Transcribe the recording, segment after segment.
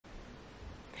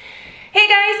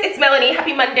it's Melanie.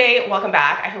 Happy Monday. Welcome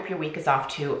back. I hope your week is off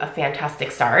to a fantastic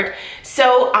start.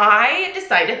 So I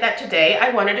decided that today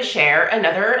I wanted to share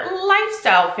another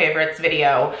lifestyle favorites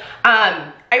video.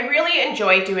 I really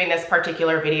enjoy doing this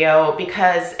particular video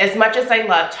because as much as I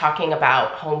love talking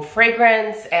about home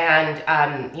fragrance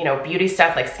and you know, beauty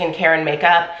stuff like skincare and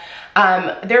makeup,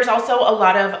 there's also a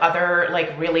lot of other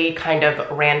like really kind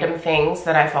of random things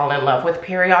that I fall in love with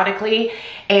periodically.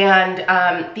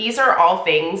 And these are all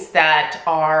things that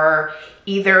are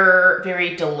either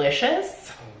very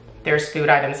delicious. There's food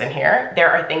items in here. There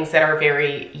are things that are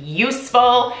very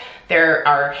useful. There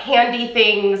are handy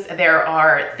things. There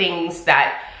are things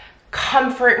that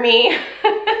comfort me.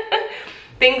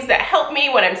 Things that help me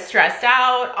when I'm stressed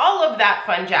out, all of that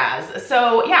fun jazz.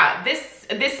 So yeah,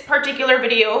 this particular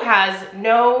video has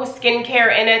no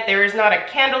skincare in it. There is not a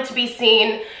candle to be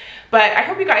seen, but I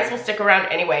hope you guys will stick around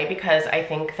anyway because I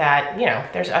think that, you know,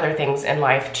 there's other things in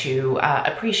life to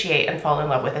appreciate and fall in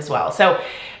love with as well. So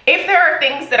if there are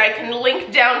things that I can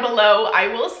link down below, I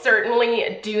will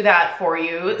certainly do that for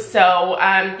you. So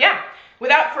yeah,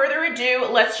 without further ado,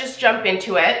 let's just jump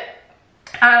into it.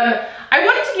 I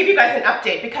wanted to give you guys an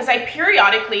update because I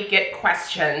periodically get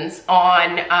questions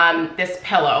on this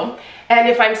pillow and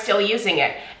if I'm still using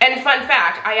it. And fun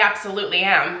fact, I absolutely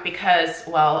am because,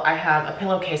 well, I have a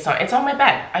pillowcase on. It's on my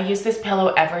bed. I use this pillow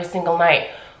every single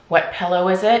night. What pillow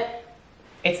is it?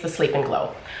 It's the Sleep and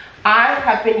Glow. I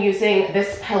have been using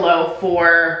this pillow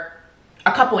for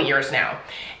a couple of years now.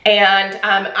 And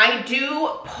I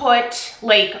do put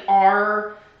like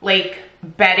our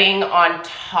bedding on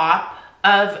top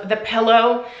of the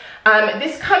pillow.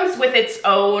 This comes with its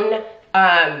own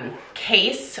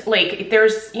case. Like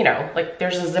there's, you know, like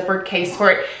there's a zippered case for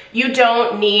it. You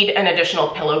don't need an additional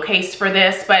pillowcase for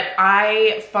this, but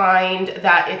I find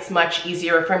that it's much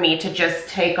easier for me to just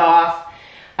take off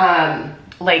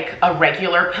like a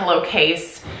regular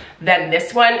pillowcase than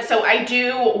this one. So I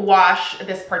do wash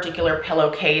this particular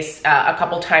pillowcase a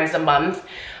couple times a month,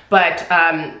 but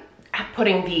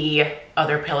putting the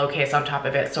other pillowcase on top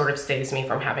of it sort of saves me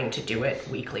from having to do it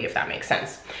weekly, if that makes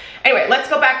sense. Anyway, let's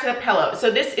go back to the pillow. So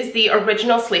this is the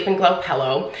original Sleep and Glow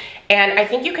pillow. And I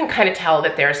think you can kind of tell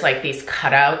that there's like these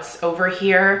cutouts over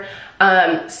here.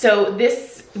 So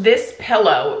this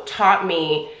pillow taught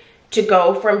me to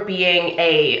go from being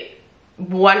a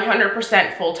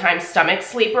 100% full-time stomach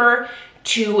sleeper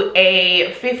to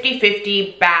a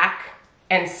 50-50 back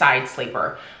and side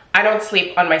sleeper. I don't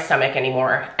sleep on my stomach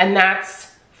anymore, and that's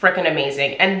freaking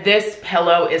amazing. And this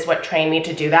pillow is what trained me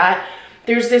to do that.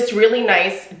 There's this really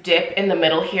nice dip in the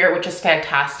middle here, which is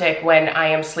fantastic when I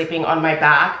am sleeping on my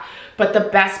back. But the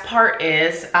best part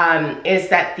is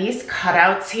that these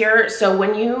cutouts here, so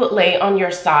when you lay on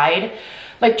your side,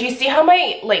 like, do you see how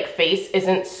my like face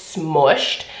isn't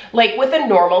smushed? Like with a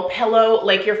normal pillow,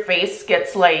 like your face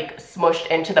gets like smushed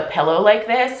into the pillow like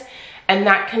this. And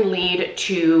that can lead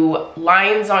to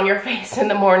lines on your face in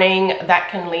the morning. That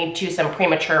can lead to some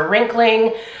premature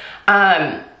wrinkling.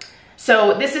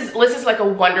 So this is like a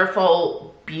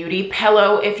wonderful beauty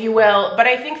pillow, if you will. But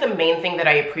I think the main thing that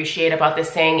I appreciate about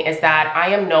this thing is that I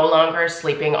am no longer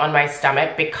sleeping on my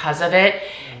stomach because of it.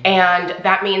 And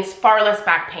that means far less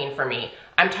back pain for me.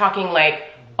 I'm talking like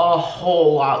a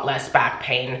whole lot less back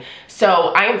pain.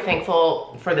 So I am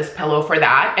thankful for this pillow for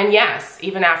that. And yes,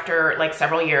 even after like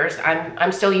several years,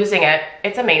 I'm still using it.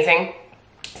 It's amazing.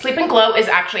 Sleep and Glow is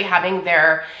actually having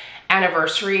their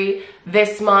anniversary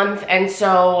this month. And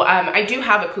so I do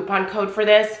have a coupon code for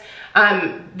this.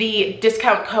 The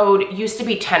discount code used to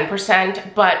be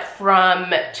 10%, but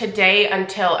from today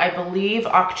until I believe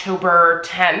October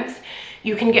 10th,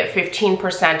 you can get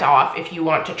 15% off if you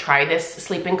want to try this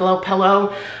Sleep and Glow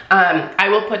pillow. I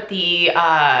will put the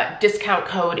discount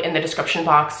code in the description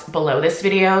box below this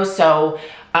video. So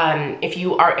if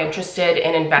you are interested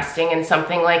in investing in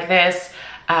something like this,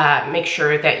 make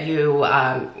sure that you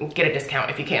get a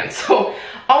discount if you can. So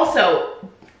also,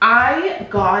 I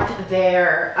got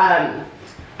their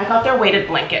weighted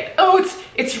blanket. Oh,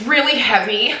 it's really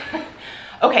heavy.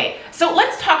 Okay, so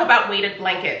let's talk about weighted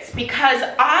blankets because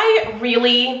I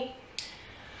really,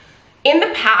 in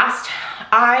the past,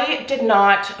 I did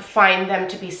not find them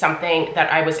to be something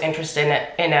that I was interested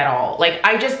in at all. Like,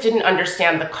 I just didn't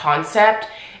understand the concept,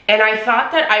 and I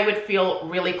thought that I would feel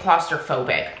really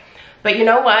claustrophobic. But you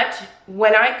know what?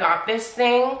 When I got this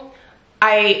thing,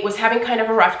 I was having kind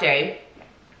of a rough day,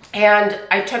 and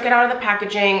I took it out of the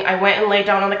packaging, I went and laid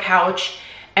down on the couch,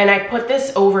 and I put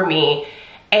this over me.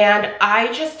 And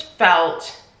I just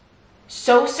felt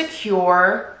so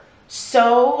secure,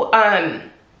 so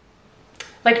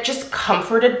like just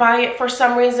comforted by it for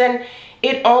some reason.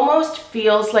 it almost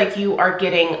feels like you are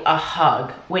getting a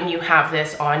hug when you have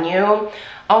this on you.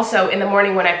 Also, in the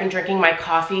morning when I've been drinking my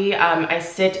coffee, I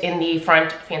sit in the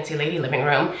front fancy lady living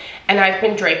room, and I've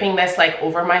been draping this like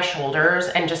over my shoulders,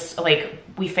 and just like,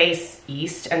 we face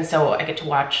east, and so I get to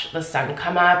watch the sun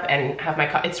come up and have my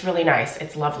coffee. It's really nice.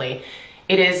 It's lovely.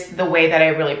 It is the way that I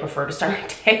really prefer to start my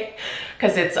day,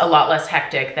 because it's a lot less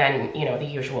hectic than, you know, the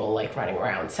usual like running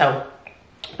around. So,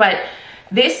 but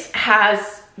this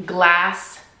has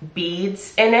glass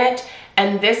beads in it,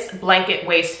 and this blanket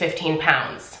weighs 15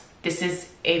 pounds. This is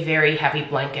a very heavy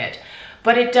blanket,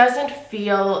 but it doesn't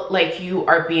feel like you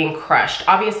are being crushed.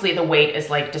 Obviously the weight is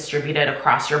like distributed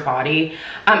across your body.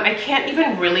 I can't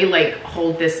even really like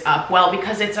hold this up well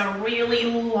because it's a really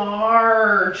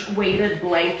large weighted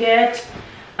blanket.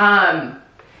 And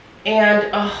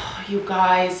oh, you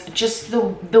guys, just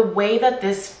the way that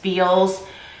this feels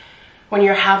when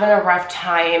you're having a rough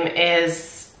time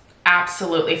is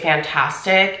absolutely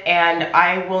fantastic. And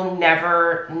I will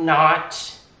never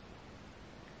not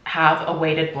have a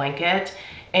weighted blanket.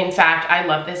 In fact, I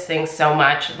love this thing so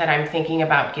much that I'm thinking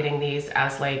about getting these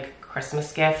as like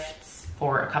Christmas gifts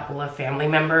for a couple of family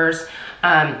members.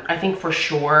 I think for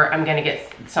sure I'm gonna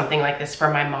get something like this for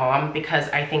my mom, because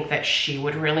I think that she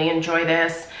would really enjoy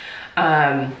this.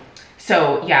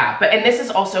 So yeah, and this is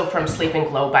also from Sleep and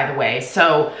Glow, by the way.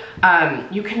 So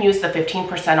you can use the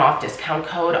 15% off discount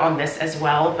code on this as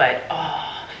well. But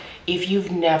oh, if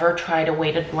you've never tried a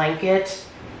weighted blanket,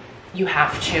 you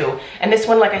have to. And this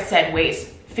one, like I said, weighs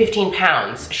 15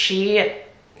 pounds. She's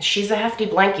a hefty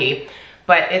blankie,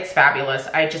 but it's fabulous.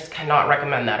 I just cannot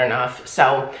recommend that enough.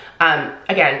 So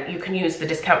again, you can use the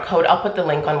discount code. I'll put the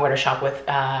link on where to shop with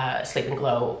Sleep and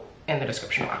Glow in the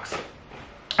description box.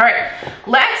 All right,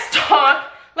 let's talk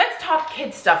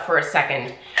kid stuff for a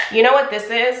second. You know what this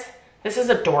is? This is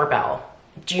a doorbell.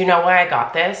 Do you know why I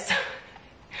got this?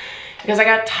 Because I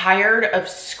got tired of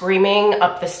screaming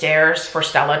up the stairs for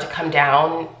Stella to come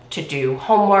down to do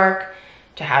homework,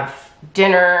 to have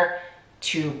dinner,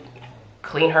 to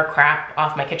clean her crap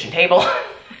off my kitchen table.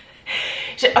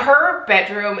 Her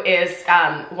bedroom is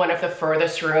one of the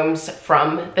furthest rooms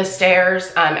from the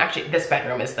stairs. Actually, this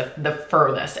bedroom is the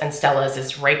furthest, and Stella's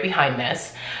is right behind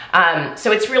this.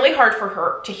 So it's really hard for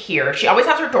her to hear. She always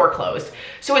has her door closed.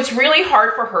 So it's really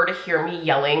hard for her to hear me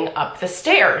yelling up the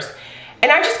stairs.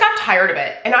 And I just got tired of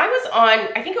it. And I was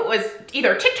on, I think it was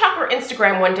either TikTok or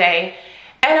Instagram one day,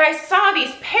 and I saw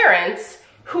these parents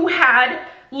who had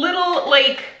little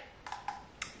like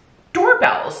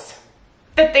doorbells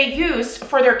that they used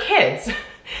for their kids.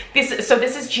 So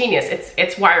this is genius.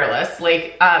 It's wireless.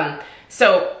 Like,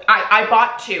 so I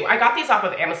bought two. I got these off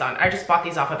of Amazon. I just bought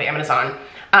these off of Amazon.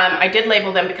 I did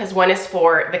label them because one is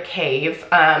for the cave,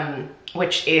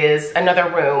 which is another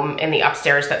room in the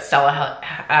upstairs that Stella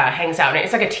hangs out in.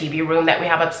 It's like a TV room that we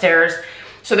have upstairs.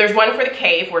 So there's one for the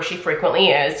cave where she frequently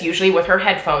is, usually with her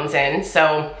headphones in.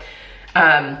 So,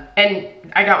 and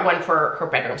I got one for her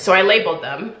bedroom. So I labeled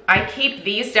them. I keep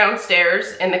these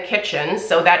downstairs in the kitchen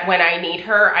so that when I need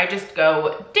her, I just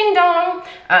go ding dong.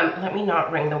 Let me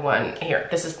not ring the one here.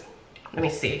 This is, let me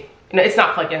see. No, it's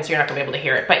not plugged in, so you're not gonna be able to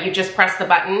hear it, but you just press the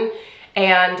button,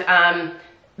 and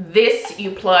this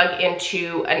you plug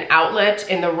into an outlet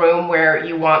in the room where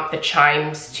you want the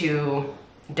chimes to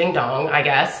ding dong, I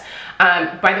guess.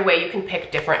 By the way, you can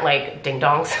pick different like ding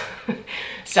dongs.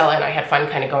 Stella and I had fun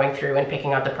kind of going through and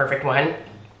picking out the perfect one.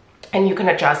 And you can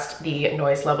adjust the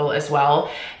noise level as well.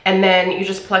 And then you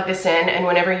just plug this in, and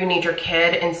whenever you need your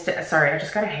kid, sorry, I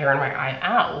just got a hair in my eye.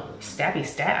 Ow, stabby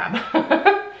stab.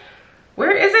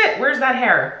 Where is it? Where's that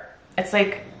hair? It's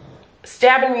like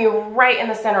stabbing me right in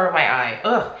the center of my eye.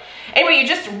 Ugh. Anyway, you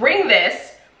just ring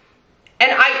this,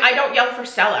 and I don't yell for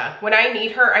Stella. When I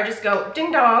need her, I just go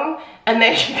ding dong, and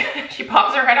then she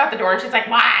pops her head out the door and she's like,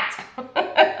 what?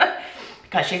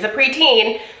 Because she's a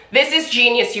preteen. This is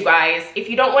genius, you guys. If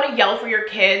you don't want to yell for your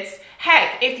kids,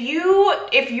 heck, if you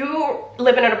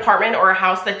live in an apartment or a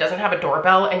house that doesn't have a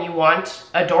doorbell and you want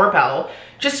a doorbell,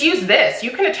 just use this.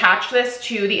 You can attach this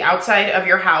to the outside of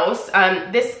your house.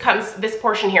 This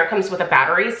portion here comes with a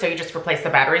battery, so you just replace the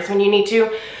batteries when you need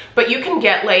to. But you can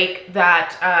get like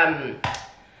that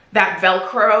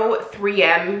Velcro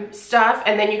 3M stuff,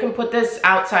 and then you can put this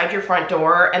outside your front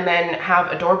door and then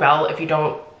have a doorbell if you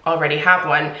don't already have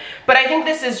one. But I think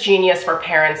this is genius for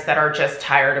parents that are just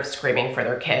tired of screaming for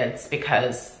their kids,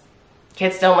 because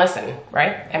kids don't listen,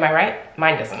 right? Am I right?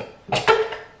 Mine doesn't.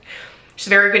 She's a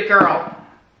very good girl,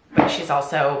 but she's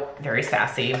also very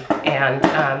sassy.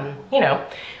 And, you know,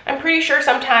 I'm pretty sure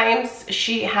sometimes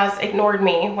she has ignored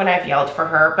me when I've yelled for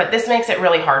her, but this makes it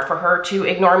really hard for her to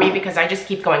ignore me because I just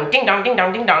keep going ding dong, ding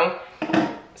dong, ding dong.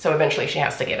 So eventually she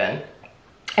has to give in.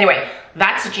 Anyway,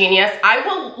 that's genius. I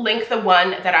will link the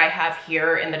one that I have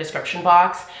here in the description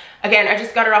box. Again, I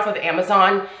just got it off of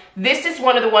Amazon. This is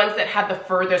one of the ones that had the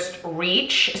furthest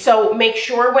reach. So make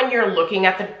sure when you're looking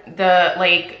at the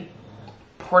like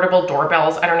portable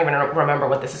doorbells, I don't even remember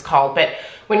what this is called, but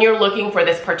when you're looking for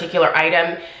this particular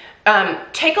item,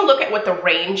 take a look at what the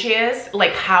range is,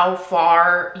 like how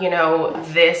far, you know,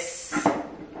 this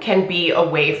can be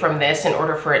away from this in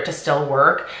order for it to still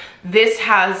work. This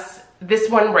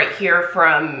one right here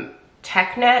from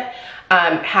TechNet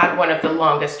had one of the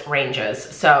longest ranges.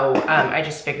 So I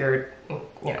just figured,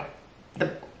 you know,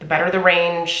 the better the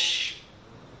range,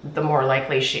 the more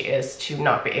likely she is to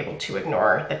not be able to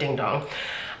ignore the ding dong.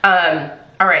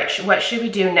 All right, what should we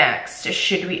do next?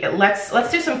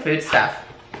 Let's do some food stuff.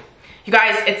 You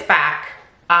guys, it's back.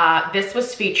 This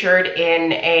was featured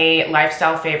in a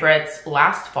Lifestyle Favorites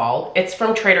last fall. It's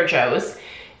from Trader Joe's.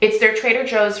 It's their Trader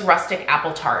Joe's Rustic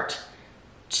Apple Tart.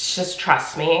 Just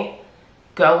trust me,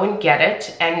 go and get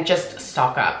it and just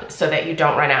stock up so that you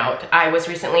don't run out. I was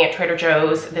recently at Trader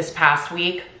Joe's this past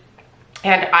week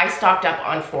and I stocked up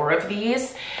on 4 of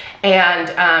these,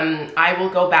 and I will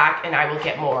go back and I will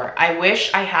get more. I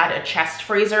wish I had a chest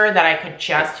freezer that I could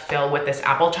just fill with this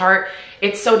apple tart.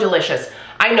 It's so delicious.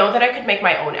 I know that I could make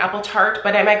my own apple tart,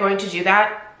 but am I going to do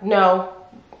that? No,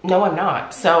 I'm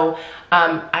not. So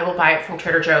I will buy it from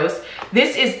Trader Joe's.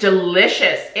 This is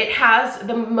delicious. It has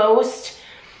the most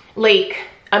like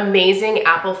amazing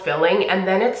apple filling, and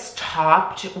then it's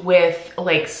topped with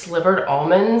like slivered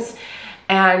almonds,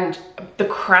 and the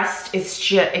crust is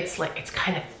just, it's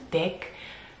kind of thick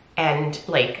and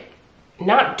like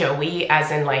not doughy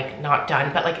as in like not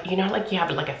done, but like, you know, like you have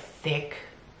like a thick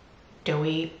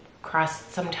doughy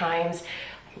crust sometimes.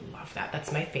 I love that.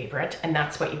 That's my favorite, and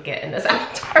that's what you get in this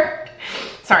apple tart.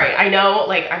 Sorry, I know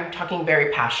like I'm talking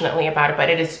very passionately about it, but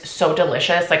it is so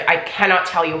delicious. Like I cannot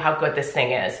tell you how good this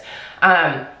thing is.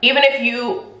 Even if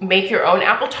you make your own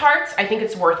apple tarts, I think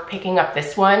it's worth picking up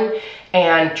this one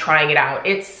and trying it out.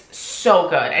 It's so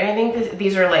good. And I think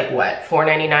these are like what,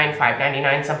 $4.99,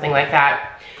 $5.99, something like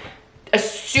that. A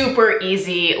super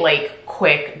easy, like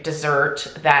quick dessert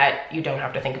that you don't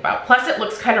have to think about. Plus it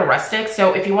looks kind of rustic.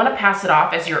 So if you want to pass it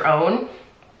off as your own,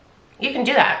 you can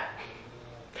do that.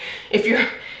 If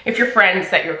your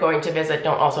friends that you're going to visit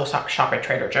don't also shop at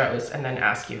Trader Joe's and then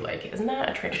ask you like, isn't that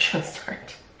a Trader Joe's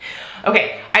tart?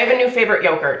 Okay, I have a new favorite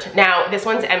yogurt. Now, this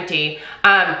one's empty.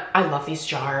 I love these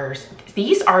jars.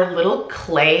 These are little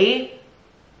clay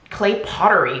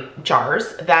pottery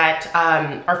jars that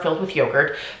are filled with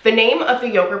yogurt. The name of the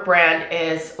yogurt brand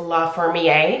is La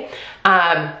Fermier.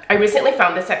 I recently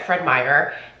found this at Fred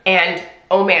Meyer, and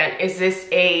oh man, is this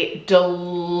a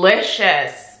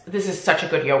delicious, this is such a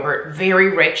good yogurt.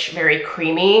 Very rich, very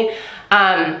creamy.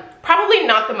 Probably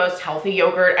not the most healthy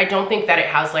yogurt. I don't think that it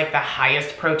has like the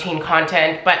highest protein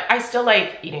content, but I still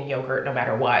like eating yogurt no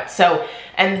matter what. So,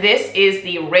 and this is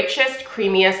the richest,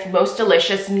 creamiest, most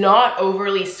delicious, not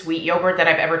overly sweet yogurt that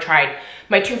I've ever tried.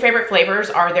 My 2 favorite flavors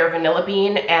are their vanilla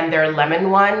bean and their lemon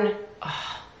one.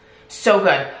 Oh, so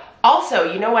good.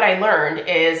 Also, you know what I learned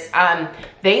is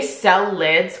they sell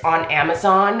lids on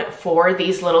Amazon for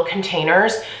these little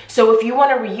containers. So if you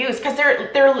want to reuse, because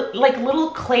they're like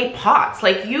little clay pots,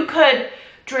 like you could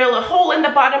drill a hole in the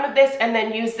bottom of this and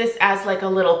then use this as like a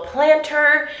little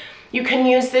planter. You can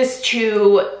use this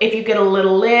to, if you get a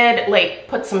little lid, like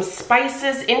put some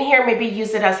spices in here, maybe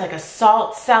use it as like a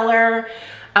salt cellar.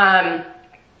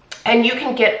 And you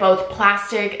can get both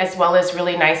plastic as well as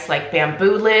really nice like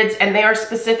bamboo lids, and they are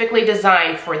specifically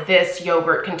designed for this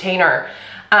yogurt container.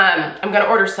 I'm gonna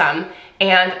order some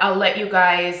and I'll let you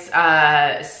guys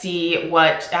see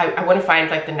what, I wanna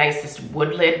find like the nicest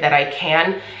wood lid that I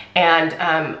can, and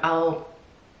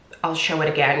I'll show it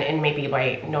again in maybe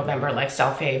my November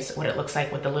Lifestyle Faves, what it looks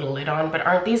like with the little lid on. But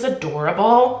aren't these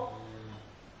adorable?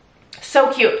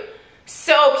 So cute,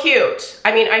 so cute.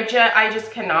 I mean, I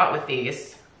just cannot with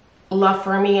these. La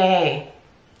Fermier,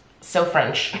 so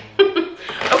French.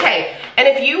 Okay, and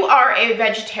if you are a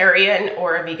vegetarian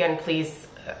or a vegan, please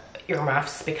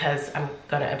earmuffs because I'm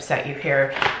gonna upset you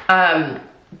here.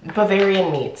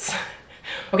 Bavarian meats.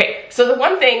 Okay, so the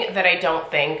one thing that I don't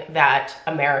think that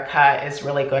America is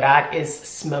really good at is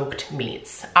smoked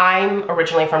meats. I'm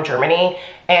originally from Germany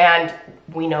and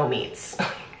we know meats.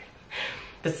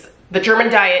 The German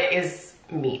diet is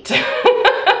meat.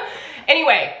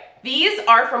 Anyway, these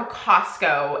are from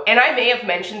Costco, and I may have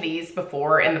mentioned these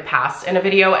before in the past in a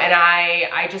video, and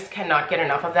I just cannot get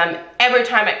enough of them. Every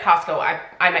time I'm at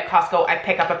Costco, I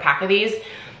pick up a pack of these.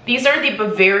 These are the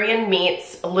Bavarian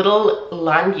meats, little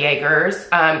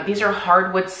Landjägers. These are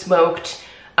hardwood smoked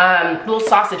little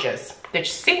sausages. Did you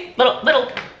see?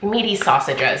 Little meaty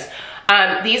sausages.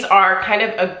 These are kind of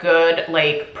a good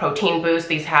like protein boost.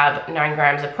 These have 9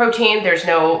 grams of protein. There's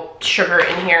no sugar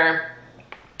in here.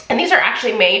 And these are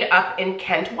actually made up in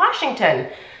Kent, Washington.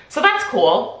 So that's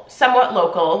cool, somewhat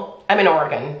local. I'm in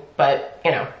Oregon, but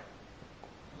you know,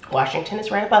 Washington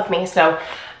is right above me. So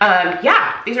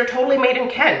yeah, these are totally made in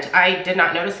Kent. I did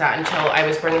not notice that until I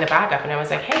was bringing the bag up and I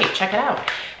was like, hey, check it out.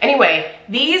 Anyway,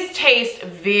 these taste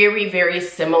very, very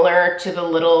similar to the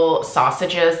little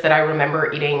sausages that I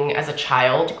remember eating as a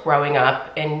child growing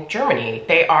up in Germany.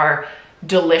 They are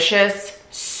delicious,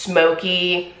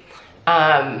 smoky,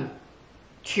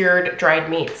 cured dried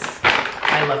meats.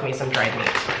 I love me some dried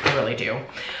meat, I really do.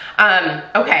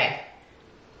 Okay.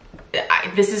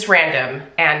 This is random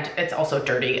and it's also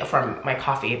dirty from my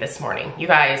coffee this morning. You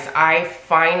guys, I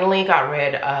finally got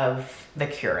rid of the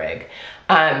Keurig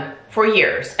for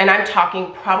years. And I'm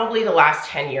talking probably the last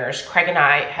 10 years. Craig and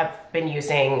I have been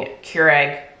using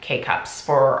Keurig K-Cups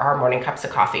for our morning cups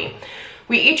of coffee.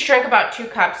 We each drink about 2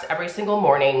 cups every single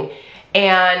morning.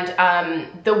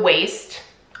 And the waste,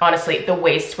 honestly, the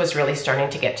waste was really starting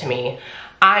to get to me.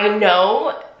 I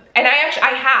know. And I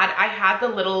had the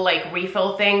little like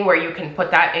refill thing where you can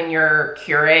put that in your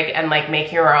Keurig and like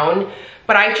make your own,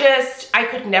 but I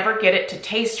could never get it to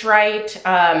taste right.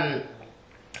 I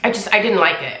didn't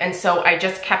like it. And so I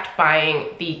just kept buying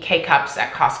the K-Cups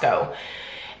at Costco.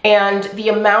 And the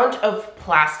amount of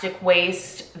plastic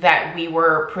waste that we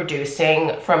were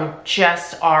producing from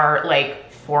just our like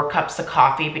 4 cups of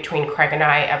coffee between Craig and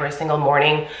I every single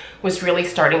morning was really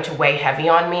starting to weigh heavy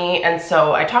on me. And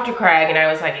so I talked to Craig and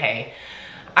I was like, hey,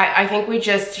 I think we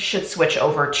just should switch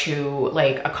over to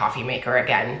like a coffee maker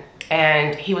again.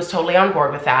 And he was totally on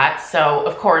board with that. So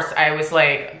of course I was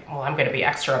like, well, I'm gonna be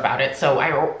extra about it. So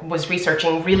I was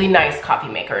researching really nice coffee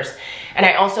makers. And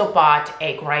I also bought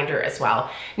a grinder as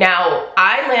well. Now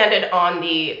I landed on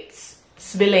the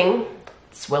Swilling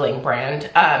brand.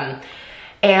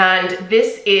 And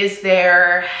this is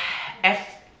their,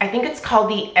 I think it's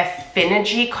called the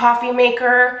Affinity coffee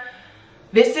maker.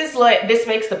 This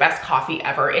makes the best coffee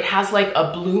ever. It has like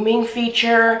a blooming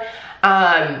feature.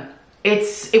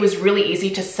 It was really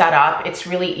easy to set up. It's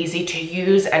really easy to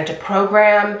use and to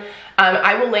program.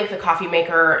 I will link the coffee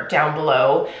maker down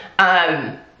below.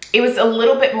 It was a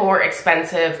little bit more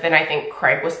expensive than I think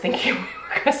Craig was thinking we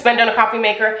were gonna spend on a coffee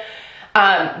maker.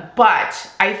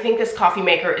 But I think this coffee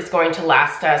maker is going to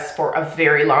last us for a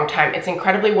very long time. It's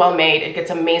incredibly well made. It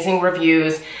gets amazing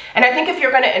reviews. And I think if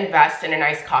you're going to invest in a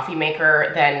nice coffee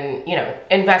maker, then, you know,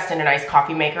 invest in a nice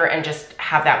coffee maker and just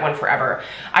have that one forever.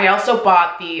 I also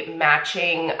bought the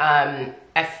matching,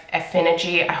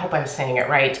 Affinity, I hope I'm saying it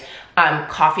right,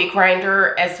 coffee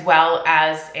grinder, as well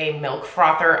as a milk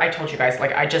frother. I told you guys,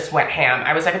 like, I just went ham.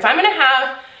 I was like, if I'm going to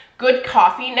have good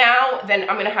coffee now, then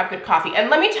I'm gonna have good coffee. And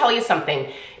let me tell you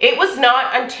something. It was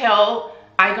not until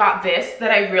I got this that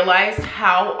I realized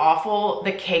how awful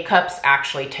the K-Cups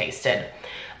actually tasted.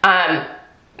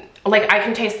 Like I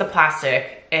can taste the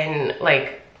plastic in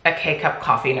like a K-Cup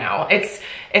coffee now.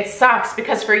 It sucks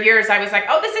because for years I was like,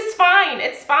 oh, this is fine.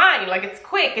 It's fine. Like it's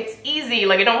quick, it's easy.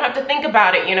 Like I don't have to think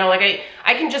about it. You know, like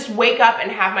I can just wake up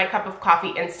and have my cup of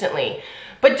coffee instantly.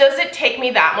 But does it take me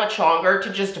that much longer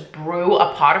to just brew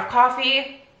a pot of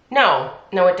coffee? No,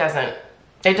 it doesn't.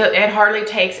 It hardly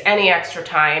takes any extra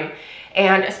time.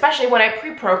 And especially when I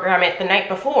pre-program it the night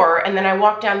before and then I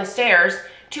walk down the stairs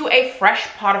to a fresh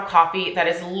pot of coffee that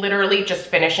is literally just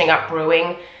finishing up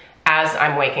brewing as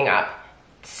I'm waking up.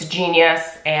 It's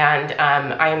genius, and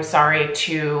I am sorry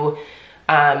to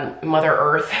Mother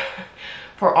Earth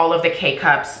for all of the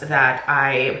K-Cups that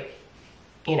I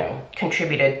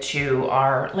contributed to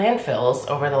our landfills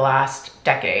over the last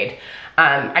decade.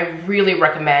 I really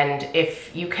recommend,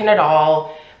 if you can at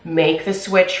all, make the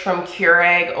switch from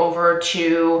Keurig over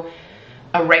to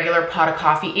a regular pot of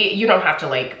coffee. You don't have to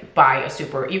like buy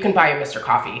you can buy a Mr.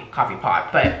 Coffee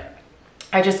pot, but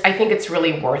I think it's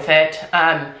really worth it.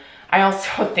 I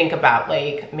also think about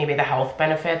like maybe the health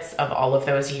benefits of all of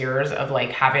those years of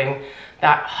like having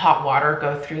that hot water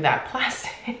go through that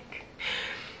plastic.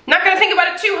 Not gonna think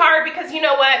about it too hard because you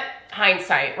know what?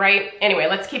 Hindsight, right? Anyway,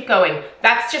 let's keep going.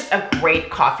 That's just a great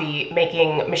coffee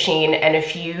making machine. And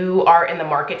if you are in the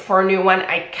market for a new one,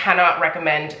 I cannot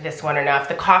recommend this one enough.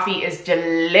 The coffee is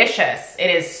delicious. It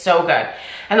is so good.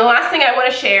 And the last thing I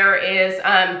wanna share is,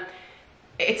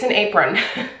 it's an apron,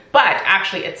 but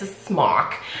actually it's a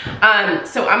smock.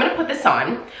 So I'm gonna put this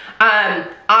on.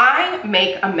 I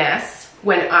make a mess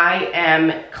when I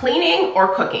am cleaning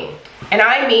or cooking. And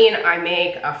I mean, I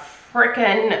make a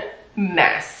frickin'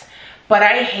 mess. but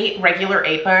I hate regular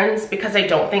aprons because I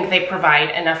don't think they provide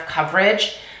enough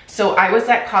coverage. So I was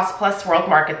at Cost Plus World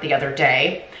Market the other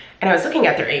day, and I was looking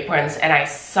at their aprons, and I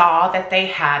saw that they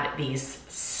had these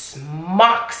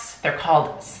smocks. They're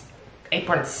called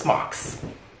apron smocks.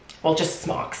 Well, just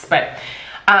smocks, but,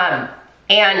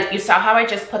 and you saw how I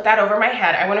just put that over my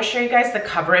head. I wanna show you guys the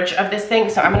coverage of this thing.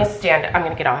 So I'm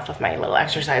gonna get off of my little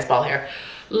exercise ball here.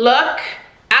 Look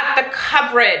at the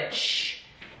coverage.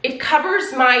 It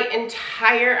covers my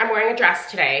entire, I'm wearing a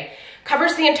dress today,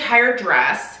 covers the entire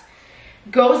dress,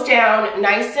 goes down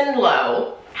nice and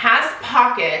low, has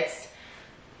pockets.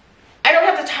 I don't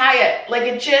have to tie it. Like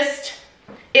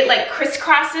it like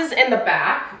crisscrosses in the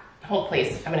back. Hold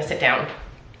please, I'm gonna sit down.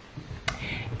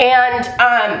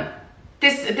 And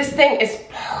this thing is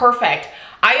perfect.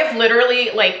 I have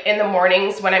literally, like, in the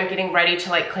mornings when I'm getting ready to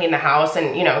like clean the house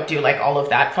and, you know, do like all of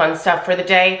that fun stuff for the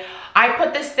day, I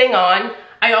put this thing on.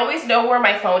 I always know where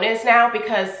my phone is now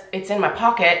because it's in my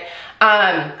pocket.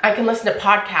 I can listen to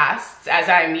podcasts as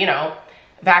I'm, you know,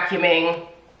 vacuuming,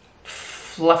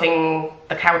 fluffing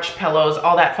the couch pillows,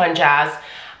 all that fun jazz.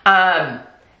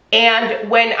 And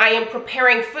when I am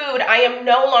preparing food, I am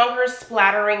no longer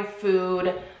splattering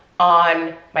food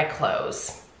on my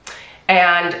clothes.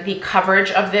 And the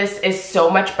coverage of this is so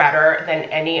much better than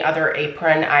any other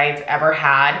apron I've ever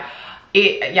had.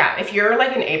 Yeah, if you're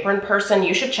like an apron person,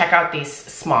 you should check out these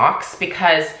smocks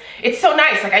because it's so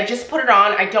nice. Like I just put it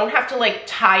on. I don't have to like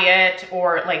tie it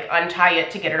or like untie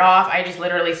it to get it off. I just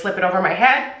literally slip it over my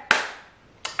head.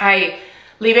 I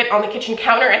leave it on the kitchen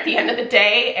counter at the end of the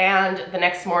day, and the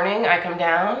next morning I come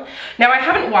down. Now I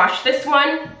haven't washed this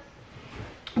one,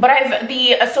 but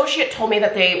the associate told me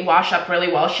that they wash up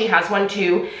really well. She has one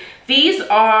too. These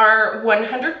are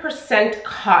 100%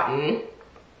 cotton,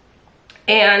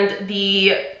 and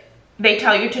they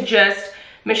tell you to just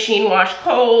machine wash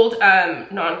cold,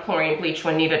 non-chlorine bleach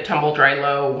when needed, tumble dry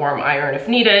low, warm iron if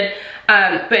needed.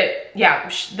 But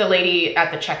yeah, the lady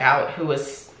at the checkout who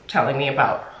was telling me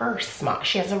about her smock,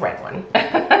 she has a red one.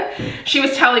 She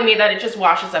was telling me that it just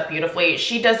washes up beautifully.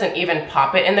 She doesn't even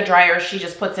pop it in the dryer. She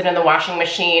just puts it in the washing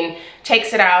machine,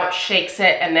 takes it out, shakes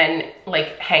it, and then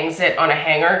like hangs it on a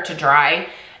hanger to dry.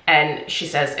 And she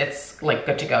says it's like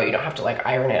good to go. You don't have to like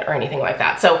iron it or anything like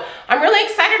that. So I'm really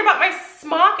excited about my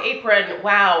smock apron.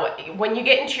 Wow, when you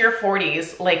get into your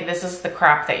 40s, like this is the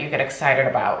crap that you get excited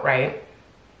about, right?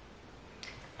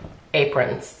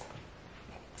 Aprons.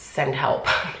 Send help.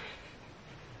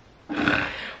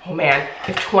 Oh man,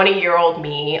 if 20-year-old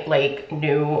me like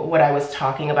knew what I was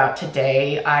talking about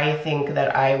today, I think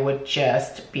that I would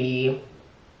just be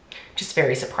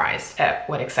very surprised at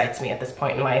what excites me at this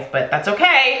point in life, but that's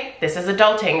okay. This is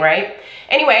adulting, right?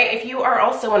 Anyway, if you are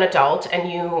also an adult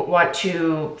and you want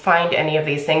to find any of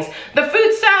these things, the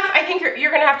food stuff, I think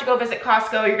you're gonna have to go visit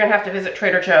Costco, you're gonna have to visit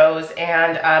Trader Joe's,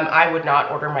 and I would not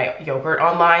order my yogurt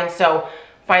online, so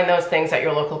find those things at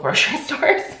your local grocery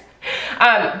stores.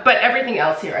 But everything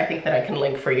else here, I think that I can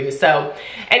link for you. So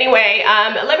anyway,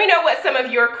 let me know what some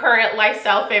of your current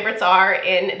lifestyle favorites are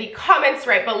in the comments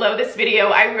right below this video.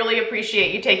 I really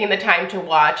appreciate you taking the time to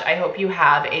watch. I hope you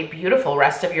have a beautiful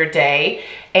rest of your day,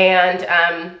 and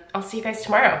I'll see you guys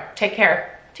tomorrow. Take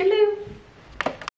care. Toodaloo.